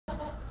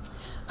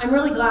I'm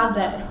really glad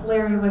that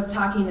Larry was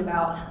talking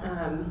about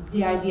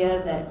the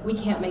idea that we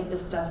can't make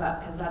this stuff up,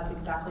 because that's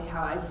exactly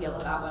how I feel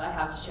about what I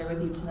have to share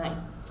with you tonight.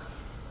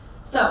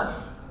 So,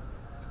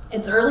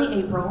 it's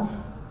early April.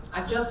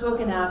 I've just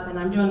woken up and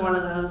I'm doing one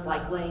of those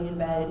like laying in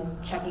bed,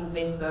 checking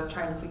Facebook,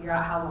 trying to figure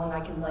out how long I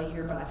can lay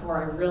here before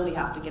I really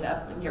have to get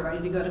up and get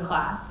ready to go to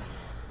class.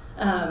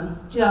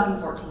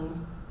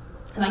 2014.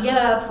 And I get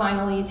up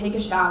finally, take a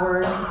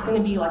shower. It's gonna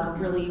be like a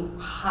really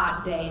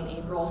hot day in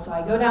April, so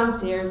I go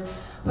downstairs,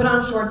 put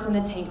on shorts and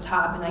a tank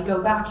top, and I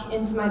go back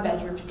into my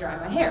bedroom to dry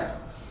my hair.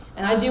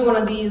 And I do one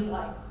of these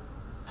like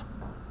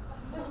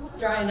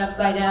drying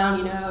upside down,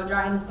 you know,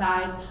 drying the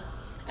sides.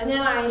 And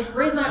then I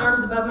raise my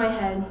arms above my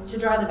head to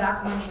dry the back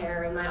of my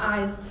hair, and my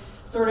eyes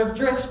sort of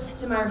drift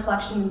to my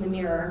reflection in the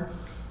mirror.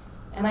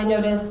 And I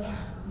notice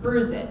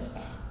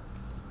bruises,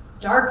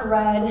 dark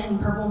red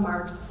and purple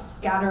marks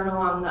scattered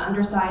along the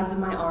undersides of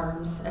my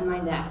arms and my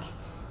neck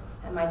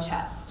and my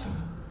chest.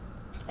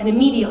 And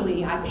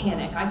immediately I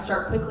panic. I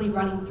start quickly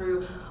running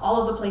through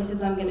all of the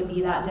places I'm gonna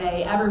be that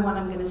day, everyone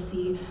I'm gonna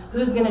see,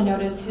 who's gonna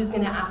notice, who's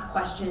gonna ask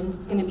questions.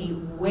 It's gonna be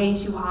way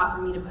too hot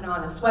for me to put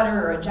on a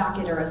sweater or a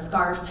jacket or a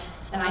scarf.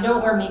 And I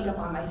don't wear makeup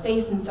on my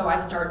face, and so I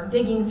start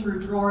digging through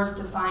drawers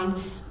to find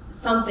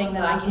something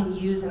that I can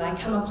use, and I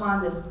come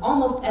upon this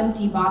almost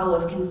empty bottle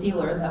of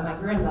concealer that my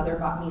grandmother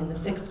bought me in the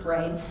 6th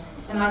grade.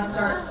 And I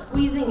start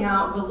squeezing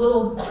out the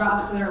little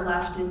drops that are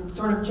left and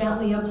sort of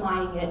gently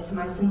applying it to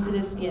my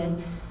sensitive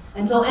skin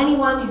until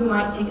anyone who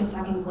might take a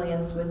second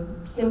glance would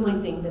simply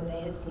think that they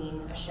had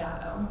seen a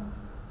shadow.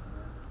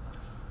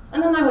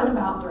 And then I went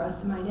about the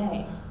rest of my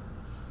day.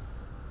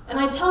 And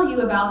I tell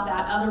you about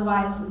that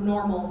otherwise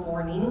normal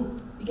morning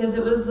because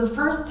it was the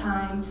first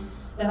time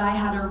that I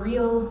had a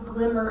real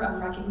glimmer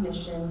of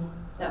recognition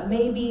that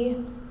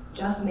maybe,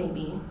 just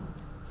maybe,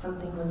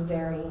 something was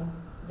very,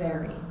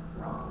 very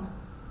wrong.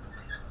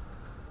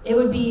 It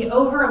would be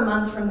over a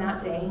month from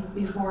that day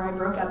before I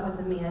broke up with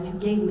the man who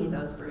gave me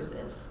those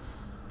bruises.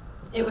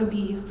 It would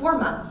be 4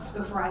 months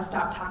before I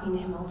stopped talking to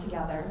him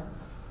altogether.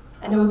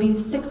 And it would be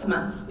 6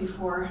 months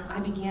before I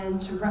began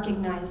to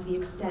recognize the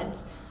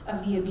extent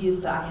of the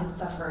abuse that I had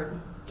suffered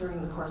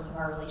during the course of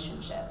our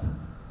relationship.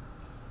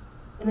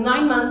 In the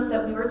 9 months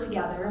that we were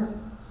together,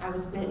 I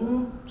was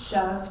bitten,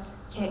 shoved,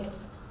 kicked,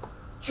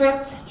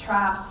 tripped,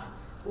 trapped,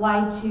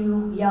 lied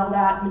to, yelled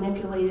at,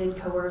 manipulated,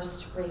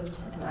 coerced,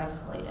 raped, and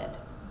isolated.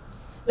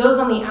 Those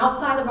on the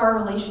outside of our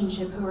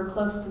relationship who were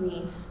close to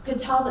me could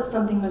tell that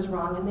something was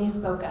wrong, and they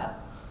spoke up.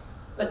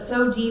 But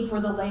so deep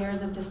were the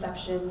layers of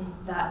deception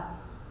that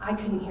I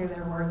couldn't hear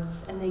their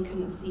words, and they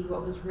couldn't see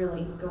what was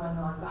really going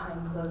on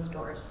behind closed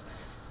doors.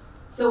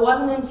 So it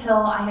wasn't until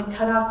I had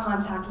cut off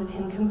contact with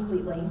him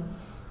completely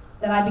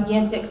that I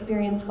began to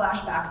experience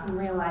flashbacks and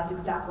realize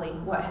exactly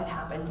what had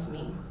happened to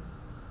me.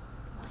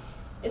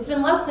 It's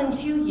been less than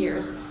 2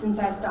 years since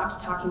I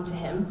stopped talking to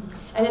him,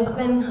 and it's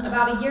been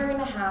about 1.5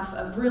 years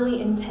of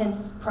really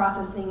intense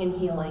processing and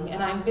healing,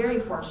 and I'm very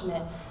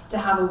fortunate to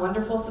have a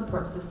wonderful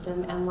support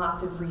system and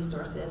lots of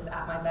resources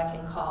at my beck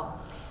and call.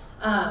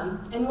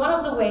 And one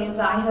of the ways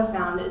that I have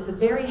found is a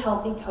very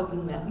healthy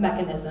coping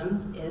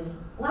mechanism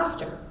is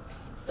laughter.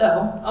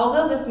 So,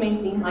 although this may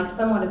seem like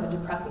somewhat of a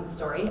depressing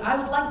story, I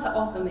would like to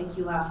also make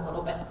you laugh a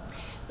little bit.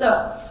 So,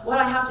 what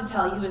I have to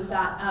tell you is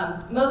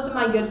that most of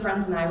my good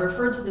friends and I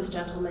refer to this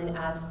gentleman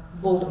as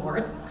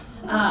Voldemort.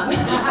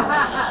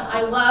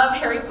 I love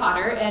Harry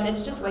Potter, and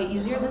it's just way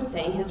easier than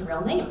saying his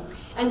real name.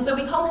 And so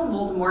we call him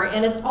Voldemort,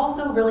 and it's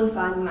also really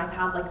fun when I've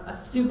had like a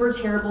super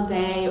terrible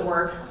day,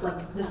 or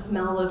like the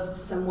smell of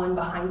someone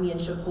behind me in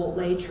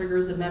Chipotle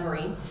triggers a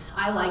memory.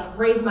 I like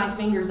raise my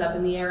fingers up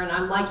in the air and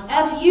I'm like,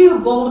 F you,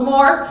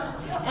 Voldemort!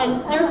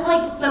 And there's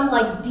like some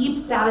like deep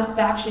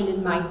satisfaction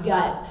in my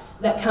gut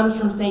that comes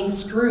from saying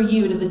screw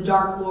you to the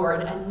Dark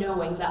Lord and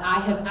knowing that I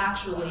have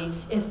actually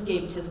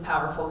escaped his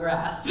powerful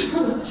grasp.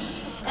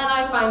 And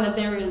I find that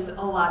there is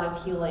a lot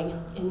of healing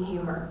in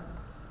humor.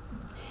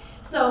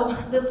 So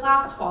this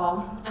last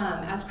fall,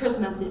 as Chris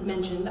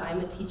mentioned,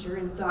 I'm a teacher,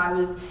 and so I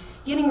was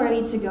getting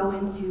ready to go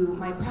into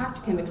my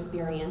practicum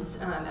experience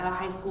at a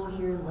high school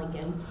here in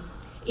Lincoln.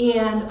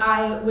 And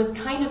I was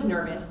kind of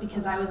nervous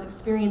because I was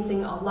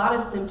experiencing a lot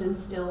of symptoms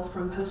still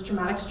from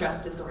post-traumatic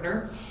stress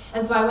disorder.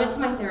 And so I went to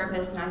my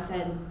therapist and I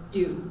said,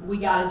 dude, we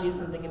gotta do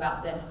something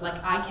about this. Like,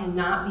 I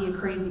cannot be a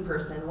crazy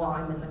person while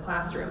I'm in the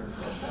classroom.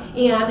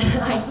 And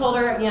I told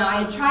her, you know,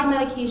 I had tried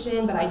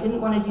medication, but I didn't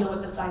want to deal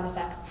with the side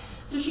effects.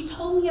 So she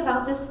told me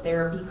about this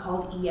therapy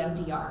called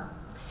EMDR.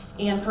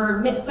 And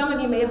for some of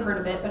you may have heard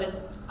of it, but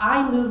it's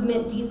eye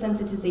movement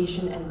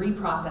desensitization and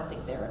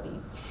reprocessing therapy.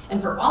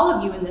 And for all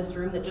of you in this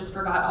room that just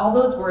forgot all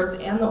those words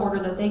and the order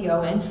that they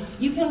go in,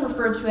 you can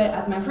refer to it,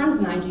 as my friends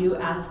and I do,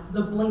 as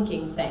the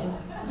blinking thing.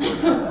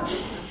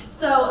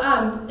 So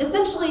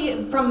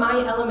essentially, from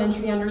my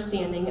elementary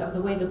understanding of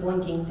the way the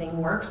blinking thing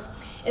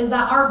works, is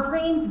that our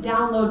brains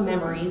download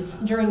memories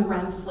during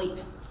REM sleep,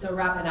 so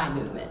rapid eye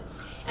movement.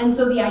 And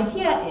so the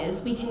idea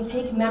is we can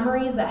take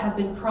memories that have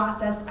been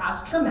processed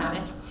as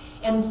traumatic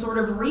and sort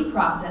of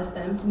reprocess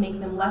them to make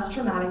them less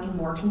traumatic and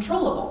more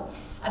controllable.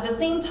 At the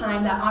same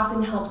time, that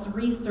often helps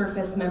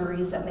resurface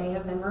memories that may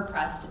have been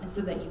repressed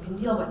so that you can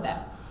deal with it.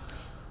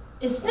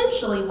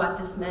 Essentially, what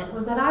this meant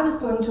was that I was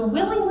going to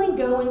willingly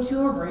go into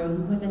a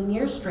room with a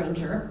near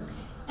stranger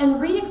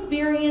and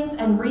re-experience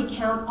and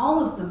recount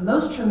all of the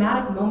most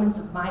traumatic moments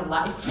of my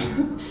life.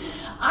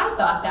 I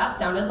thought that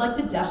sounded like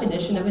the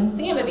definition of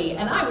insanity,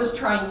 and I was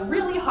trying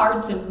really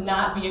hard to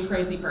not be a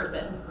crazy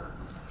person.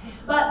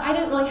 But I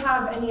didn't really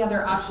have any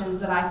other options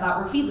that I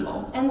thought were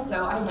feasible, and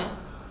so I went.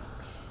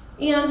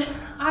 And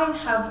I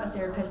have a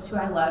therapist who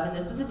I love, and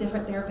this was a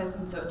different therapist,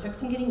 and so it took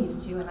some getting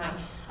used to, and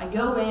I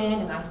go in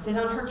and I sit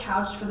on her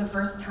couch for the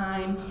first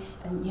time,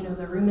 and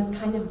the room is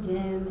kind of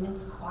dim and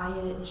it's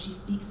quiet, and she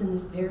speaks in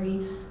this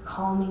very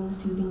calming,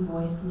 soothing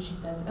voice, and she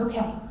says,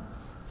 "Okay,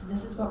 so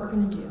this is what we're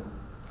gonna do.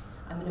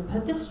 I'm gonna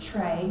put this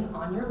tray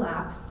on your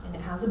lap, and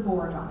it has a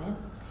board on it,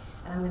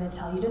 and I'm gonna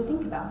tell you to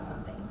think about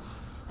something.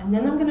 And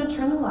then I'm gonna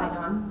turn the light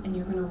on, and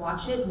you're gonna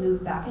watch it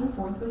move back and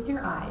forth with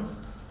your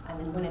eyes, and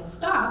then when it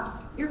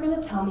stops, you're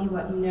gonna tell me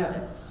what you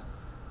noticed."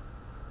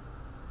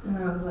 And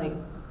I was like,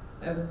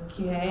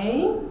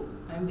 okay,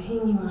 I'm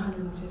paying you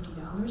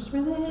 $150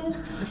 for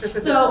this?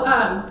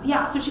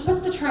 So she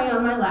puts the tray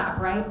on my lap,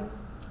 right?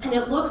 And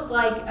it looks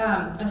like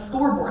a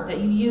scoreboard that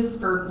you use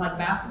for like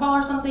basketball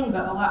or something,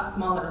 but a lot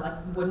smaller, like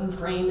wooden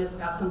frame, it's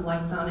got some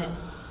lights on it.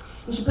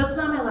 And she puts it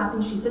on my lap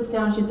and she sits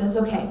down and she says,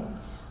 "Okay,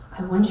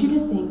 I want you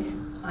to think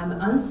I'm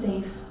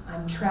unsafe,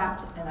 I'm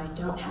trapped, and I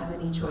don't have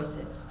any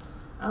choices."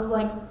 I was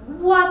like,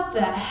 what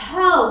the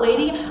hell,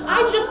 lady?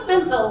 I just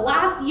spent the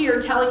last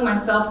year telling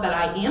myself that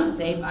I am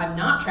safe, I'm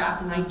not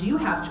trapped, and I do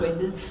have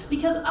choices,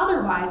 because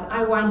otherwise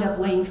I wind up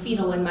laying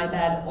fetal in my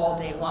bed all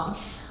day long.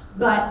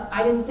 But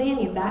I didn't say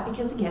any of that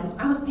because, again,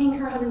 I was paying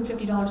her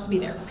 $150 to be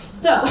there.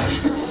 So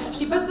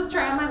she puts this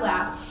tray on my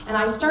lap, and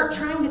I start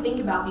trying to think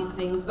about these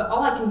things, but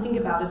all I can think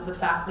about is the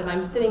fact that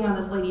I'm sitting on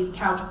this lady's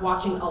couch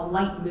watching a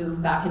light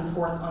move back and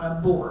forth on a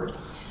board.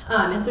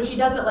 And so she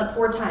does it like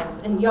 4 times,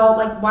 and y'all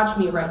watch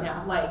me right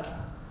now. Like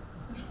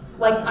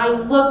I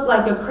look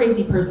like a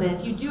crazy person.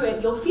 If you do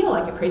it, you'll feel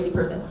like a crazy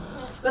person.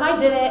 But I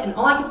did it, and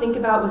all I could think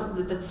about was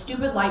that the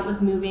stupid light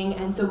was moving,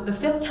 and so the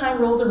 5th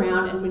time rolls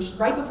around, and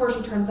right before she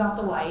turns off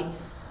the light,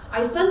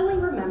 I suddenly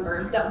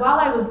remembered that while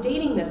I was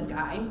dating this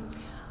guy,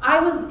 I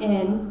was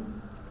in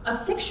a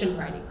fiction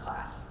writing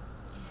class.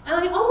 And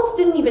I almost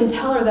didn't even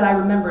tell her that I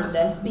remembered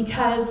this,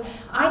 because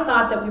I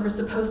thought that we were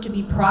supposed to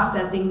be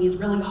processing these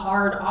really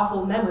hard,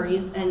 awful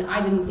memories, and I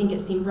didn't think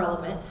it seemed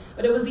relevant.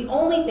 But it was the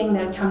only thing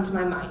that had come to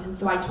my mind, and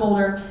so I told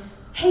her,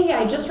 "Hey,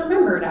 I just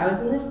remembered I was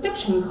in this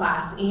fiction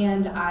class,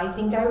 and I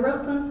think I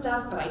wrote some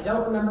stuff, but I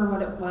don't remember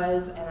what it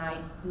was, and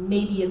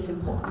maybe it's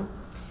important."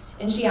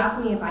 And she asked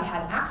me if I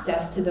had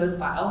access to those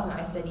files, and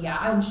I said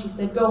yeah, and she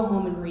said, "Go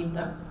home and read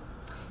them."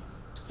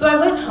 So I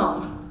went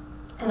home,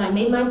 and I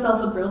made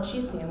myself a grilled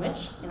cheese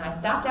sandwich, and I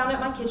sat down at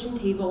my kitchen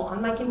table on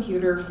my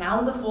computer,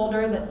 found the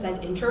folder that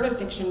said Intro to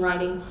Fiction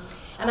Writing,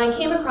 and I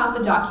came across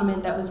a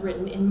document that was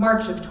written in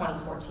March of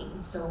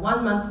 2014, so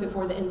 1 month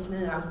before the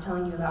incident I was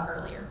telling you about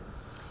earlier.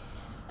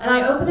 And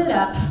I open it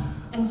up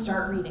and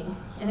start reading,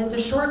 and it's a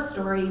short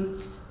story,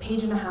 1.5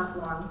 pages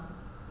long,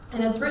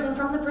 and it's written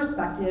from the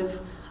perspective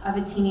of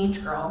a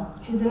teenage girl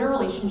who's in a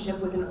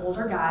relationship with an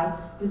older guy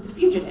who's a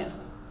fugitive.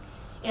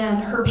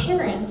 And her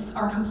parents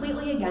are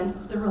completely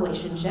against the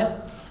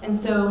relationship, and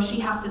so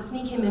she has to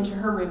sneak him into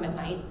her room at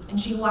night, and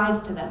she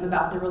lies to them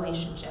about the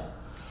relationship.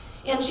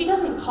 And she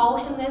doesn't call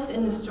him this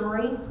in the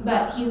story,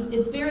 but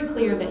it's very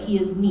clear that he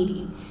is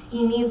needy.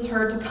 He needs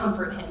her to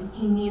comfort him.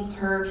 He needs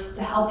her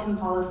to help him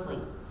fall asleep.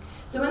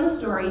 So in the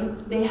story,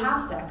 they have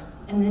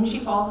sex, and then she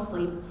falls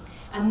asleep,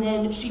 and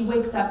then she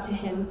wakes up to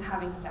him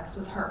having sex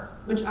with her,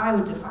 which I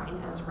would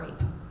define as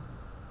rape.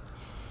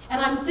 And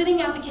I'm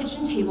sitting at the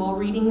kitchen table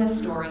reading this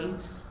story,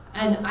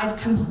 and I've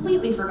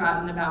completely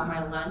forgotten about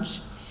my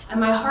lunch, and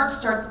my heart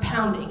starts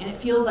pounding, and it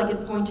feels like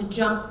it's going to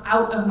jump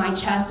out of my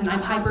chest, and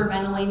I'm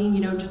hyperventilating,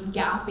 just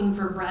gasping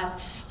for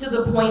breath, to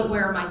the point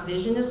where my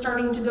vision is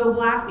starting to go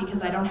black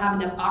because I don't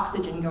have enough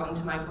oxygen going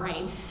to my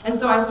brain. And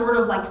so I sort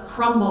of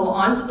crumble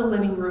onto the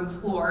living room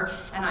floor,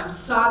 and I'm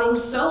sobbing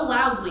so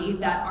loudly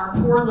that our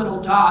poor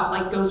little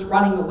dog goes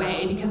running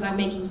away because I'm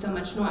making so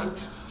much noise.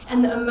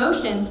 And the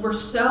emotions were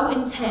so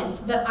intense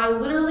that I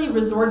literally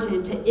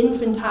resorted to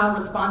infantile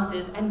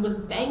responses and was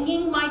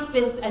banging my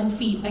fists and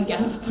feet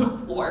against the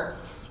floor.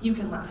 You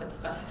can laugh, it's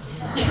funny.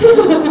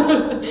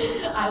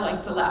 I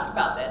like to laugh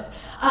about this.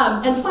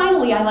 And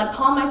finally, I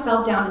calmed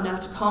myself down enough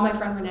to call my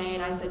friend Renee,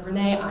 and I said,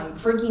 "Renee, I'm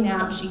freaking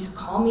out." She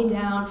calmed me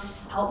down,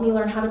 helped me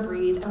learn how to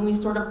breathe, and we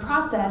sort of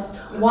processed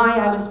why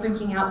I was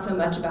freaking out so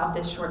much about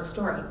this short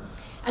story.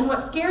 And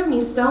what scared me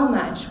so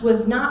much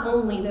was not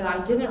only that I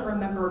didn't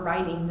remember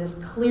writing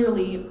this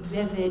clearly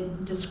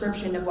vivid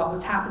description of what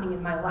was happening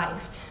in my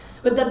life,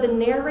 but that the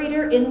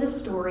narrator in the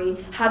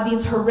story had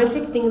these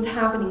horrific things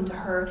happening to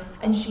her,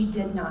 and she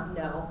did not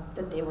know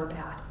that they were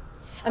bad.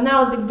 And that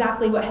was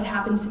exactly what had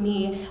happened to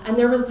me, and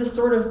there was this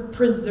sort of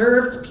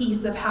preserved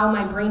piece of how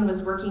my brain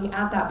was working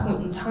at that point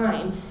in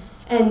time.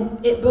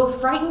 And it both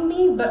frightened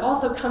me, but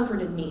also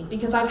comforted me,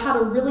 because I've had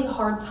a really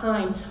hard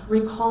time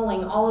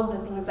recalling all of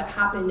the things that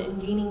happened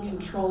and gaining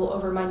control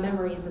over my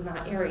memories in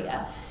that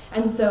area.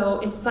 And so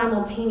it's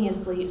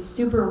simultaneously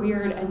super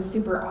weird and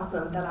super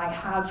awesome that I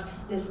have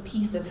this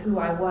piece of who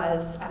I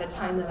was at a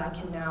time that I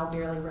can now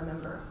barely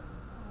remember.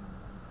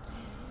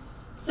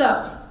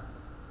 So,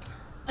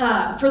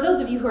 for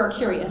those of you who are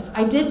curious,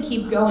 I did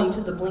keep going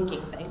to the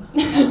blinking thing.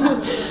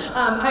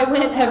 I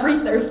went every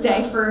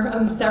Thursday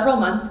for several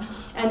months.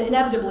 And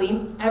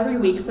inevitably, every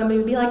week, somebody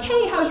would be like,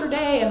 hey, how's your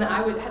day? And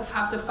I would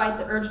have to fight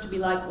the urge to be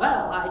like,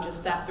 well, I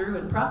just sat through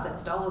and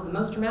processed all of the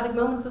most traumatic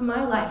moments of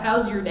my life.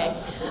 How's your day?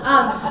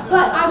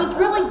 But I was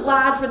really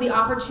glad for the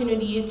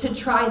opportunity to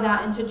try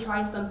that and to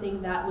try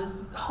something that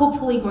was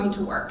hopefully going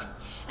to work.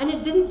 And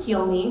it didn't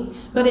heal me,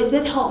 but it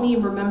did help me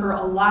remember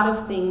a lot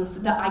of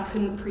things that I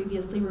couldn't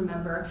previously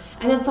remember.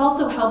 And it's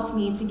also helped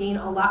me to gain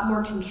a lot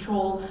more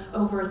control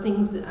over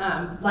things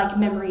like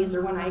memories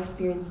or when I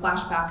experience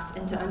flashbacks,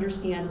 and to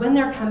understand when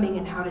they're coming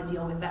and how to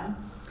deal with them.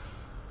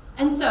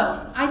 And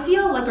so, I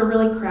feel like a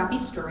really crappy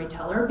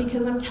storyteller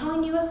because I'm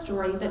telling you a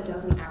story that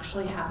doesn't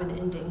actually have an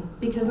ending,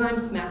 because I'm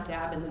smack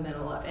dab in the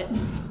middle of it.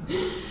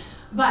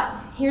 But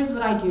here's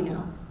what I do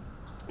know.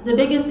 The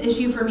biggest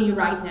issue for me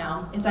right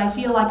now is I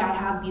feel like I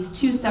have these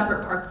two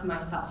separate parts of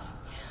myself.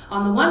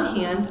 On the one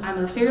hand,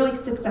 I'm a fairly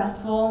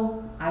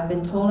successful, I've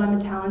been told I'm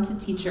a talented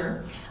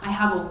teacher. I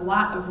have a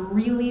lot of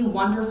really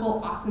wonderful,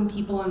 awesome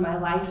people in my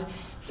life,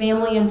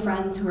 family and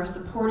friends who are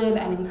supportive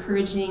and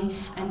encouraging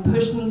and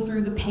push me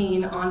through the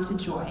pain onto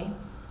joy.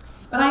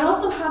 But I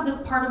also have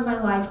this part of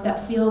my life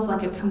that feels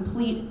like a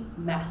complete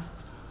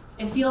mess.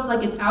 It feels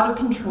like it's out of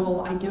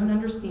control, I don't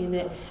understand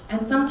it,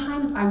 and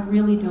sometimes I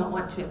really don't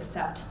want to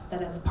accept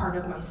that it's part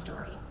of my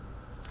story.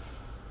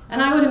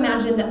 And I would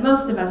imagine that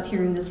most of us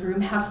here in this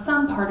room have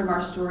some part of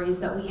our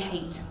stories that we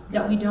hate,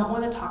 that we don't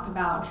want to talk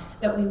about,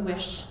 that we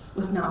wish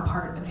was not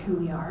part of who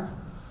we are.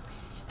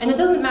 And it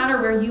doesn't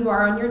matter where you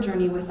are on your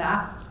journey with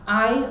that.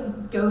 I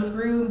go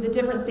through the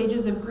different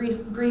stages of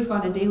grief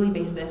on a daily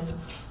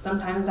basis.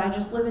 Sometimes I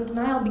just live in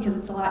denial because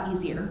it's a lot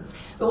easier.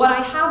 But what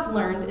I have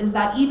learned is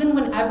that even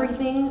when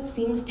everything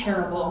seems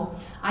terrible,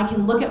 I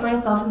can look at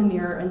myself in the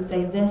mirror and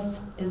say,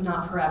 this is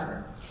not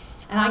forever.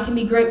 And I can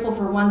be grateful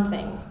for one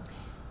thing,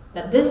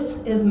 that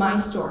this is my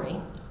story,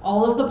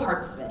 all of the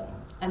parts of it,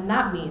 and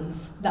that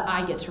means that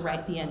I get to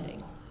write the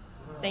ending.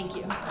 Thank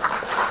you.